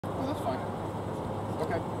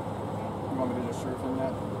Okay. You want me to just serve him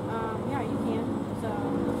that? Yeah, you can. So,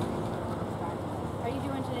 how are you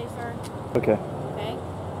doing today, sir? Okay. Okay.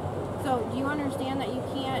 So, do you understand that you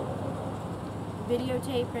can't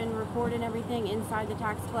videotape and record and everything inside the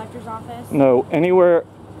tax collector's office? No, anywhere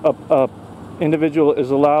a individual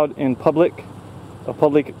is allowed in publicly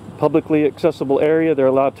accessible area, they're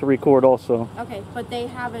allowed to record also. Okay, but they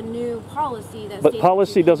have a new policy that But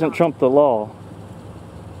policy doesn't trump the law.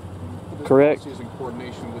 This Correct. policy is in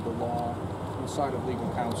coordination with the law inside of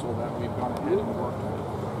legal counsel that we've gone ahead and worked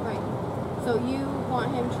on. Right. So you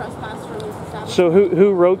want him trespassed from this establishment? So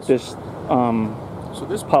who wrote this So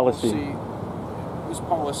this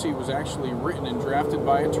policy was actually written and drafted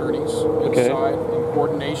by attorneys inside in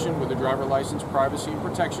coordination with the Driver License Privacy and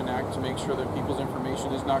Protection Act to make sure that people's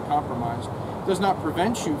information is not compromised. It does not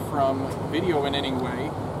prevent you from video in any way.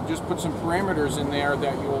 Just put some parameters in there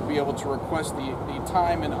that you will be able to request the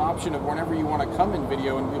time and option of whenever you want to come in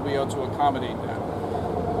video, and we'll be able to accommodate that.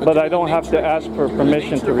 But I don't have to ask for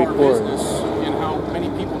permission to record. And how many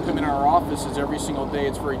people come in our offices every single day,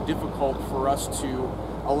 it's very difficult for us to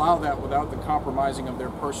allow that without the compromising of their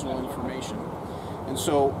personal information. And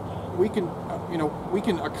so we can, we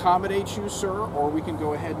can accommodate you, sir, or we can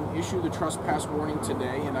go ahead and issue the trespass warning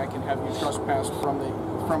today, and I can have you trespassed from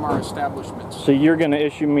our establishments. So you're going to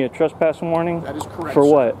issue me a trespass warning? That is correct. For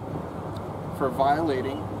sir. what? For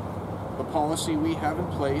violating the policy we have in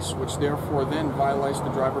place, which therefore then violates the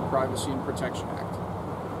Driver Privacy and Protection Act.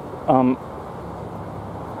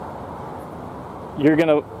 You're going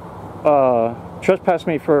to trespass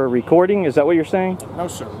me for recording? Is that what you're saying? No,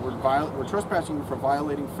 sir. We're trespassing you for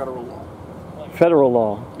violating federal law. Federal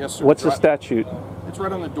law? Yes, sir. What's the statute? It's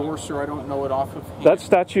right on the door, sir. I don't know it off of hand. That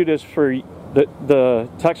statute is for the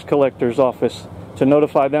tax collector's office to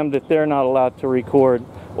notify them that they're not allowed to record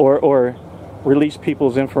or release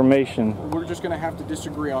people's information. We're just going to have to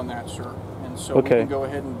disagree on that, sir. And so we can go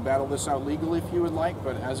ahead and battle this out legally if you would like,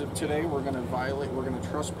 but as of today, we're going to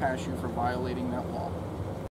trespass you for violating that law.